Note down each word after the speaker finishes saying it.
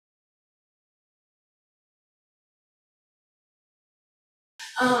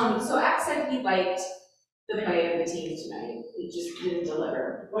So Ack said he liked the play of the team tonight. It just didn't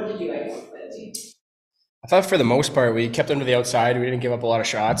deliver. What did you guys think of the team? I thought for the most part we kept them to the outside. We didn't give up a lot of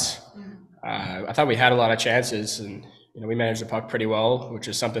shots. I thought we had a lot of chances, and we managed the puck pretty well, which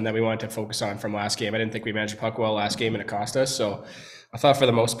is something that we wanted to focus on from last game. I didn't think we managed the puck well last game, and it cost us. So I thought for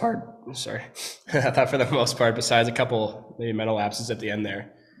the most part, sorry, I thought for the most part, besides a couple maybe mental lapses at the end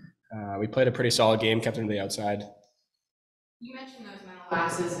there, we played a pretty solid game, kept them to the outside. You mentioned those mental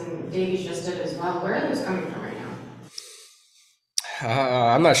lapses, and Davies just did as well. Where are those coming from right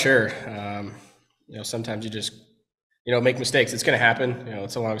now? I'm not sure. Sometimes you just make mistakes. It's going to happen.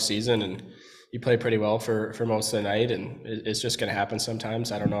 It's a long season, and you play pretty well for most of the night, and it's just going to happen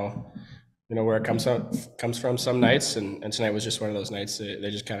sometimes. I don't know, where it comes from some nights, and tonight was just one of those nights. They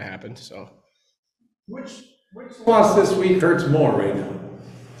just kind of happened. So, which loss this week hurts more right now?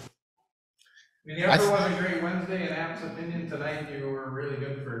 I mean, the effort wasn't great Wednesday. In App's opinion, tonight you were really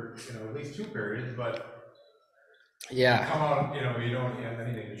good for at least 2 periods, but yeah, come out, you don't have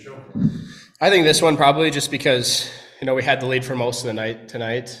anything to show for. I think this one probably just because we had the lead for most of the night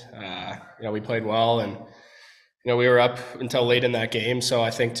tonight. We played well, and we were up until late in that game. So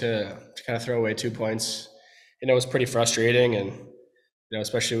I think to kind of throw away 2 points, was pretty frustrating. And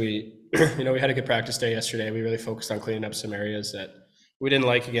especially we had a good practice day yesterday. We really focused on cleaning up some areas that we didn't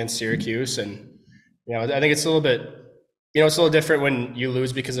like against Syracuse, and I think it's a little bit it's a little different when you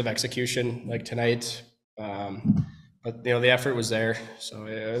lose because of execution like tonight. But the effort was there, so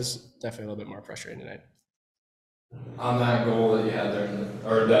it was definitely a little bit more frustrating tonight. On that goal that you had there,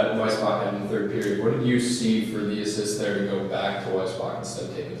 or that Weissbach had in the third period, what did you see for the assist there to go back to Weissbach instead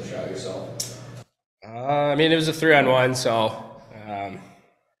of taking the shot yourself? It was a 3-on-1, so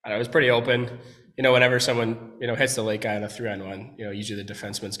it was pretty open. Whenever someone hits the late guy on a 3-on-1, usually the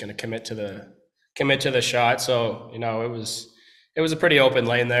defenseman's going to commit to the shot. So it was a pretty open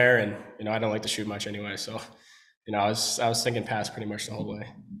lane there, and I don't like to shoot much anyway, so. I was thinking pass pretty much the whole way.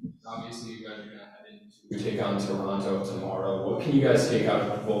 Obviously, you guys are going to head into take on Toronto tomorrow. What can you guys take out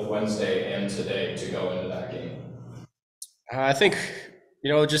of both Wednesday and today to go into that game? I think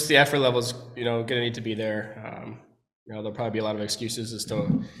just the effort levels going to need to be there. There'll probably be a lot of excuses as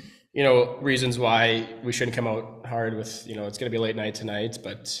to reasons why we shouldn't come out hard with it's going to be a late night tonight.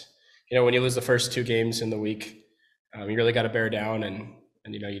 But when you lose the first 2 games in the week, you really got to bear down, and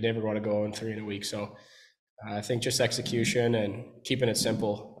you never want to go 0-3 in a week. So. I think just execution and keeping it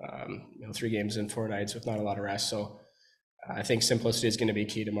simple. 3 games in 4 nights with not a lot of rest. So I think simplicity is going to be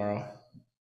key tomorrow.